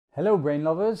Hello brain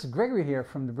lovers, Gregory here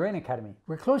from the Brain Academy.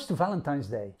 We're close to Valentine's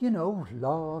Day. You know,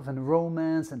 love and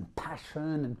romance and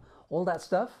passion and all that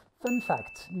stuff. Fun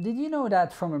fact, did you know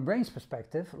that from a brain's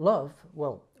perspective, love,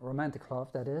 well, romantic love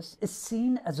that is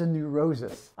seen as a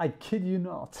neurosis? I kid you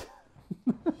not.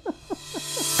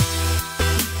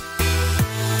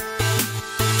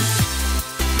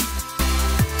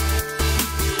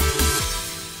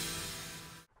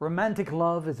 Romantic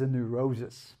love is a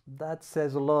neurosis. That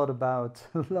says a lot about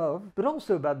love, but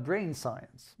also about brain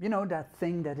science. You know, that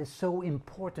thing that is so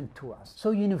important to us,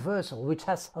 so universal, which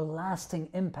has a lasting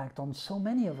impact on so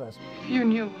many of us. If you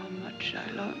knew how much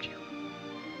I loved you,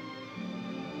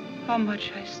 how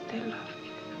much I still love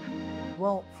you.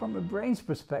 Well, from a brain's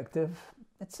perspective,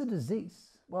 it's a disease.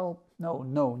 Well, no,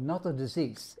 not a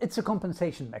disease. It's a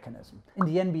compensation mechanism. In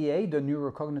the NBA, the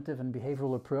neurocognitive and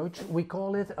behavioral approach, we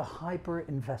call it a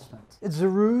hyperinvestment. It's the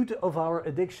root of our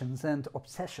addictions and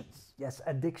obsessions. Yes,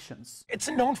 addictions. It's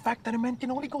a known fact that a man can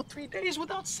only go 3 days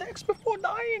without sex before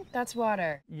dying. That's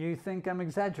water. You think I'm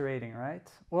exaggerating, right?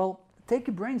 Well, take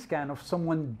a brain scan of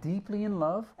someone deeply in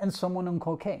love and someone on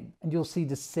cocaine, and you'll see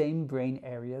the same brain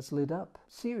areas lit up.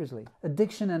 Seriously,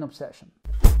 addiction and obsession.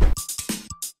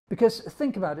 Because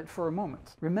think about it for a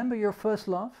moment. Remember your first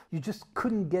love? You just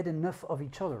couldn't get enough of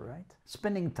each other, right?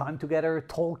 Spending time together,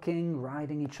 talking,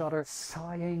 riding each other,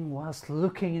 sighing whilst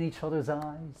looking in each other's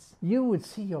eyes. You would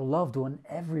see your loved one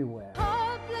everywhere.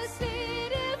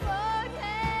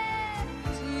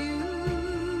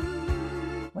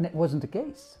 When it wasn't the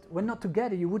case. When not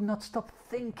together, you would not stop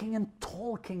thinking and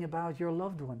talking about your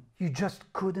loved one. You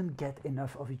just couldn't get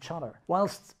enough of each other.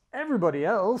 Whilst everybody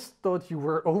else thought you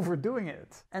were overdoing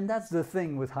it. And that's the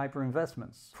thing with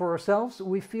hyperinvestments. For ourselves,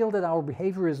 we feel that our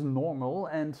behavior is normal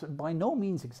and by no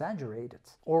means exaggerated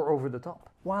or over the top.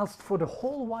 Whilst for the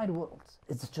whole wide world,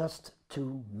 it's just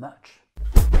too much.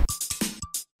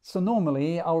 So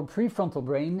normally, our prefrontal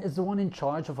brain is the one in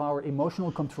charge of our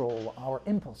emotional control, our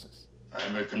impulses.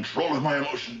 I'm in control of my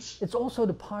emotions. It's also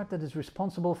the part that is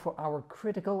responsible for our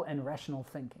critical and rational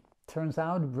thinking. Turns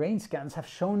out brain scans have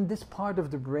shown this part of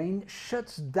the brain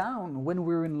shuts down when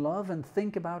we're in love and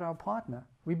think about our partner.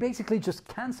 We basically just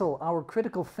cancel our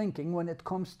critical thinking when it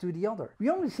comes to the other. We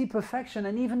only see perfection,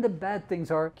 and even the bad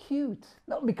things are cute.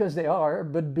 Not because they are,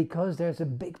 but because there's a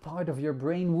big part of your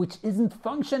brain which isn't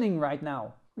functioning right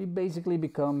now. We basically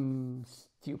become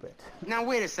stupid. Now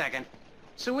wait a second.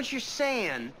 So what you're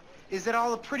saying is that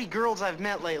all the pretty girls I've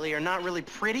met lately are not really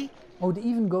pretty? I would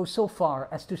even go so far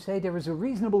as to say there is a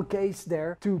reasonable case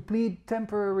there to plead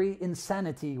temporary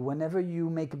insanity whenever you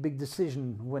make a big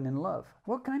decision when in love.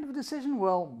 What kind of decision?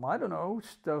 Well, I don't know,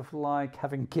 stuff like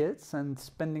having kids and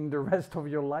spending the rest of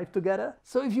your life together.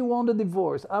 So if you want a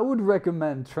divorce, I would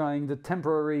recommend trying the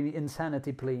temporary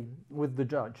insanity plea with the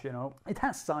judge, you know. It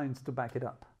has science to back it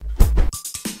up.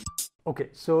 Okay,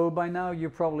 so by now you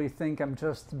probably think I'm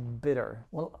just bitter.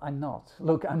 Well, I'm not.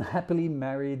 Look, I'm happily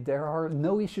married, there are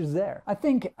no issues there. I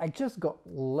think I just got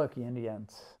lucky in the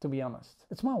end, to be honest.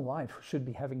 It's my wife who should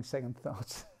be having second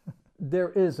thoughts. There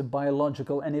is a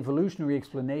biological and evolutionary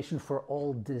explanation for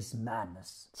all this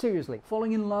madness. Seriously,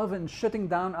 falling in love and shutting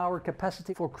down our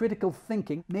capacity for critical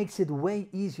thinking makes it way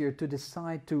easier to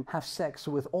decide to have sex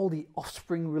with all the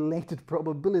offspring-related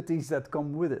probabilities that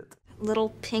come with it. Little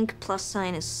pink plus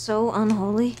sign is so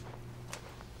unholy.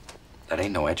 That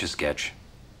ain't no Etch-a-Sketch.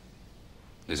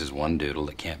 This is one doodle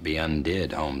that can't be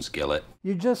undid, Holmes Gillett.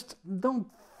 You just don't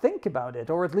think about it,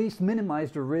 or at least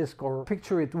minimize the risk or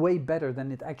picture it way better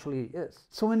than it actually is.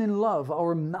 So when in love,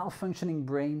 our malfunctioning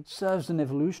brain serves an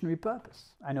evolutionary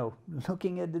purpose. I know,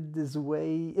 looking at it this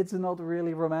way, it's not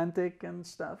really romantic and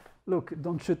stuff. Look,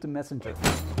 don't shoot the messenger.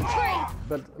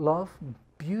 But love,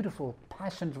 beautiful,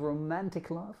 passionate, romantic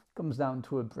love, comes down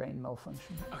to a brain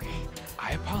malfunction. Okay,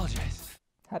 I apologize.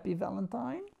 Happy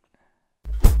Valentine?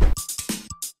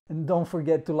 And don't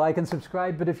forget to like and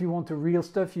subscribe, but if you want the real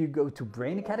stuff, you go to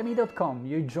brainacademy.com.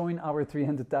 You join our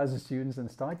 300,000 students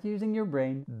and start using your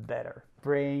brain better.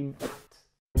 Brain.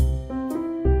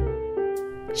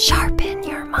 Sharpen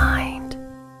your mind.